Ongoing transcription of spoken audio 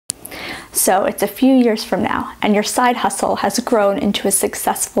So it's a few years from now, and your side hustle has grown into a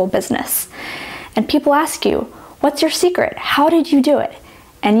successful business. And people ask you, what's your secret? How did you do it?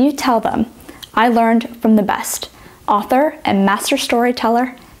 And you tell them, I learned from the best. Author and master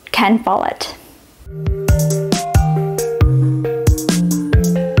storyteller, Ken Follett.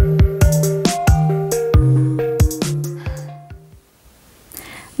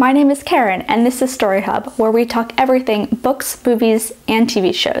 My name is Karen, and this is Story Hub, where we talk everything books, movies, and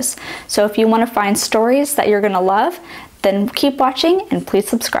TV shows. So if you want to find stories that you're going to love, then keep watching and please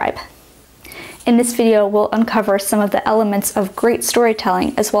subscribe. In this video, we'll uncover some of the elements of great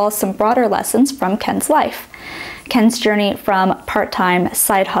storytelling, as well as some broader lessons from Ken's life. Ken's journey from part-time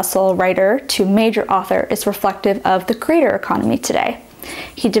side hustle writer to major author is reflective of the creator economy today.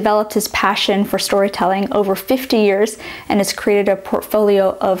 He developed his passion for storytelling over 50 years and has created a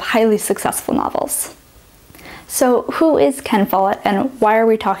portfolio of highly successful novels. So who is Ken Follett and why are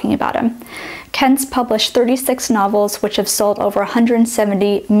we talking about him? Ken's published 36 novels which have sold over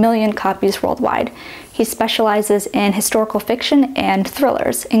 170 million copies worldwide. He specializes in historical fiction and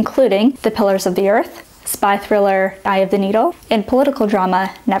thrillers, including The Pillars of the Earth, spy thriller Eye of the Needle, and political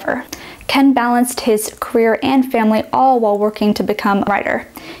drama Never. Ken balanced his career and family all while working to become a writer.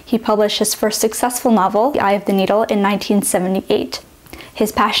 He published his first successful novel, The Eye of the Needle, in 1978.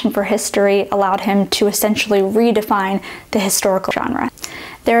 His passion for history allowed him to essentially redefine the historical genre.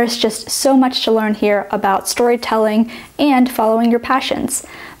 There is just so much to learn here about storytelling and following your passions.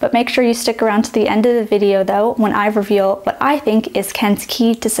 But make sure you stick around to the end of the video though, when I reveal what I think is Ken's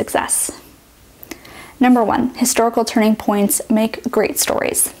key to success. Number 1, historical turning points make great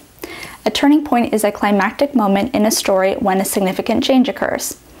stories. A turning point is a climactic moment in a story when a significant change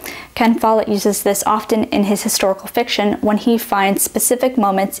occurs. Ken Follett uses this often in his historical fiction when he finds specific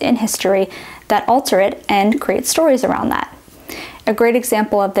moments in history that alter it and create stories around that. A great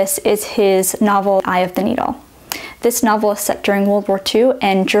example of this is his novel Eye of the Needle. This novel is set during World War II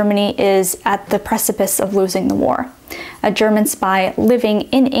and Germany is at the precipice of losing the war. A German spy living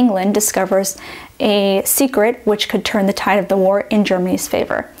in England discovers a secret which could turn the tide of the war in Germany's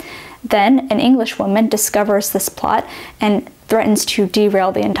favor. Then an English woman discovers this plot and threatens to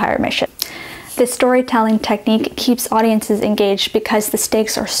derail the entire mission. This storytelling technique keeps audiences engaged because the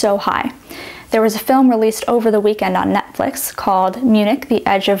stakes are so high. There was a film released over the weekend on Netflix called Munich, The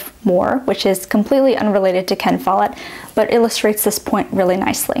Edge of War, which is completely unrelated to Ken Follett, but illustrates this point really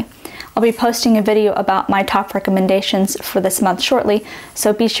nicely. I'll be posting a video about my top recommendations for this month shortly,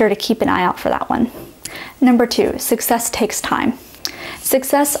 so be sure to keep an eye out for that one. Number 2, success takes time.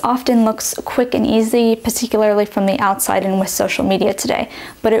 Success often looks quick and easy, particularly from the outside and with social media today,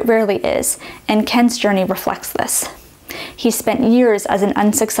 but it rarely is, and Ken's journey reflects this. He spent years as an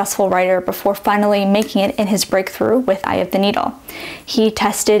unsuccessful writer before finally making it in his breakthrough with Eye of the Needle. He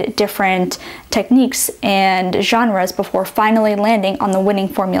tested different techniques and genres before finally landing on the winning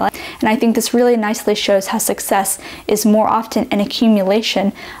formula, and I think this really nicely shows how success is more often an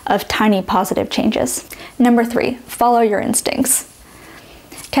accumulation of tiny positive changes. Number 3, follow your instincts.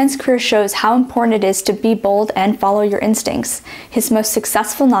 Ken's career shows how important it is to be bold and follow your instincts. His most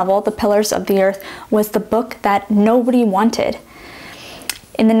successful novel, The Pillars of the Earth, was the book that nobody wanted.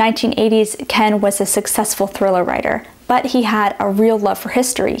 In the 1980s, Ken was a successful thriller writer, but he had a real love for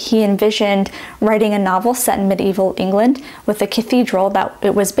history. He envisioned writing a novel set in medieval England with a cathedral that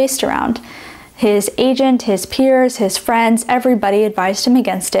it was based around. His agent, his peers, his friends, everybody advised him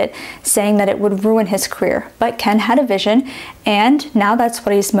against it, saying that it would ruin his career. But Ken had a vision, and now that's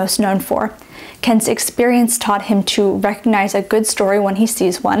what he's most known for. Ken's experience taught him to recognize a good story when he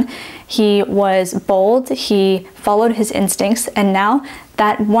sees one. He was bold, he followed his instincts, and now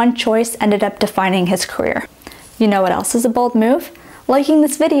that one choice ended up defining his career. You know what else is a bold move? Liking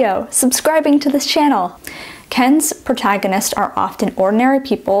this video, subscribing to this channel. Ken's protagonists are often ordinary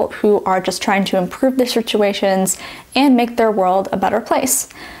people who are just trying to improve their situations and make their world a better place.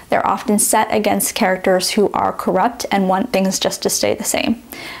 They're often set against characters who are corrupt and want things just to stay the same.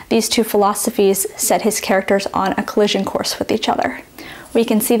 These two philosophies set his characters on a collision course with each other. We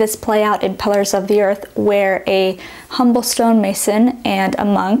can see this play out in Pillars of the Earth, where a humble stonemason and a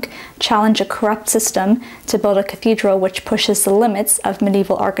monk challenge a corrupt system to build a cathedral which pushes the limits of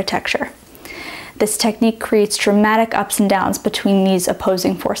medieval architecture. This technique creates dramatic ups and downs between these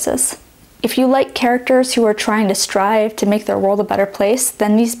opposing forces. If you like characters who are trying to strive to make their world a better place,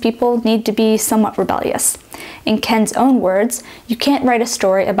 then these people need to be somewhat rebellious. In Ken's own words, you can't write a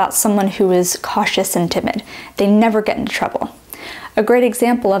story about someone who is cautious and timid. They never get into trouble. A great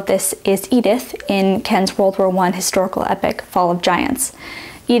example of this is Edith in Ken's World War I historical epic, Fall of Giants.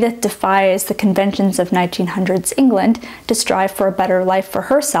 Edith defies the conventions of 1900s England to strive for a better life for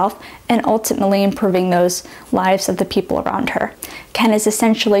herself and ultimately improving those lives of the people around her. Ken is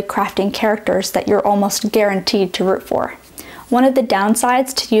essentially crafting characters that you're almost guaranteed to root for. One of the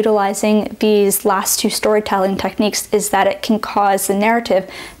downsides to utilizing these last two storytelling techniques is that it can cause the narrative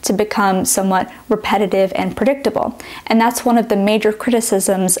to become somewhat repetitive and predictable. And that's one of the major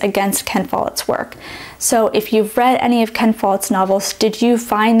criticisms against Ken Follett's work. So if you've read any of Ken Follett's novels, did you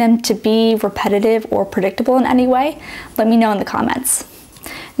find them to be repetitive or predictable in any way? Let me know in the comments.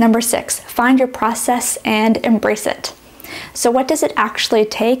 Number 6, find your process and embrace it. So what does it actually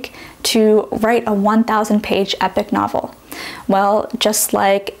take to write a 1,000-page epic novel? Well, just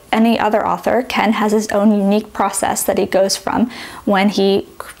like any other author, Ken has his own unique process that he goes from when he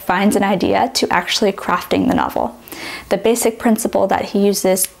finds an idea to actually crafting the novel. The basic principle that he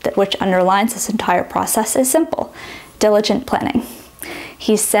uses, which underlines this entire process, is simple: diligent planning.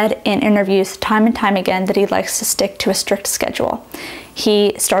 He's said in interviews time and time again that he likes to stick to a strict schedule.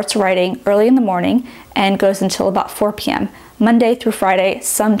 He starts writing early in the morning and goes until about 4 p.m., Monday through Friday,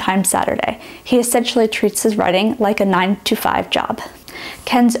 sometimes Saturday. He essentially treats his writing like a 9-to-5 job.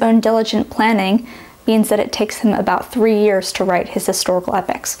 Ken's own diligent planning means that it takes him about 3 years to write his historical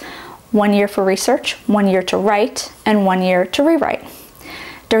epics. 1 year for research, 1 year to write, and 1 year to rewrite.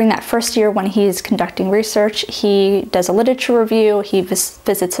 During that first year when he's conducting research, he does a literature review, he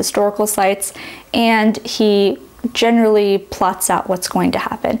visits historical sites, and he generally plots out what's going to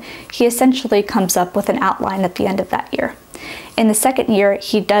happen. He essentially comes up with an outline at the end of that year. In the second year,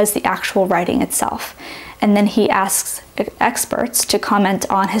 he does the actual writing itself, and then he asks experts to comment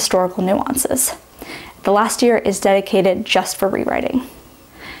on historical nuances. The last year is dedicated just for rewriting.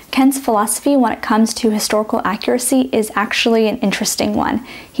 Ken's philosophy when it comes to historical accuracy is actually an interesting one.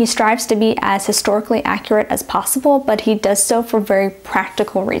 He strives to be as historically accurate as possible, but he does so for very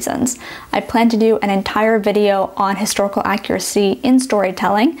practical reasons. I plan to do an entire video on historical accuracy in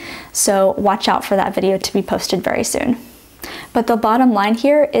storytelling, so watch out for that video to be posted very soon. But the bottom line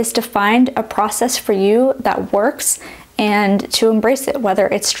here is to find a process for you that works and to embrace it, whether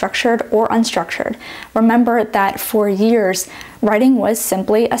it's structured or unstructured. Remember that for years, writing was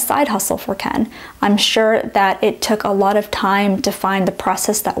simply a side hustle for Ken. I'm sure that it took a lot of time to find the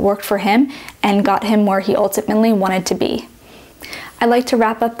process that worked for him and got him where he ultimately wanted to be. I'd like to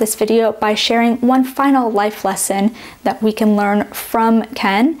wrap up this video by sharing one final life lesson that we can learn from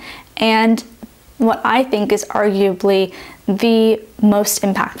Ken, and what I think is arguably the most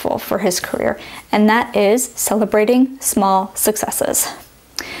impactful for his career, and that is celebrating small successes.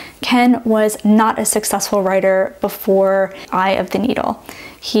 Ken was not a successful writer before Eye of the Needle.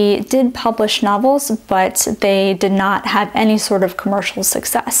 He did publish novels, but they did not have any sort of commercial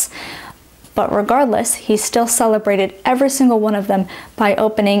success. But regardless, he still celebrated every single one of them by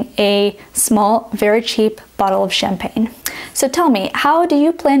opening a small, very cheap bottle of champagne. So tell me, how do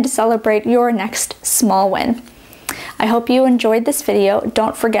you plan to celebrate your next small win? I hope you enjoyed this video.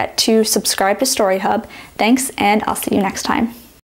 Don't forget to subscribe to StoryHub. Thanks, and I'll see you next time.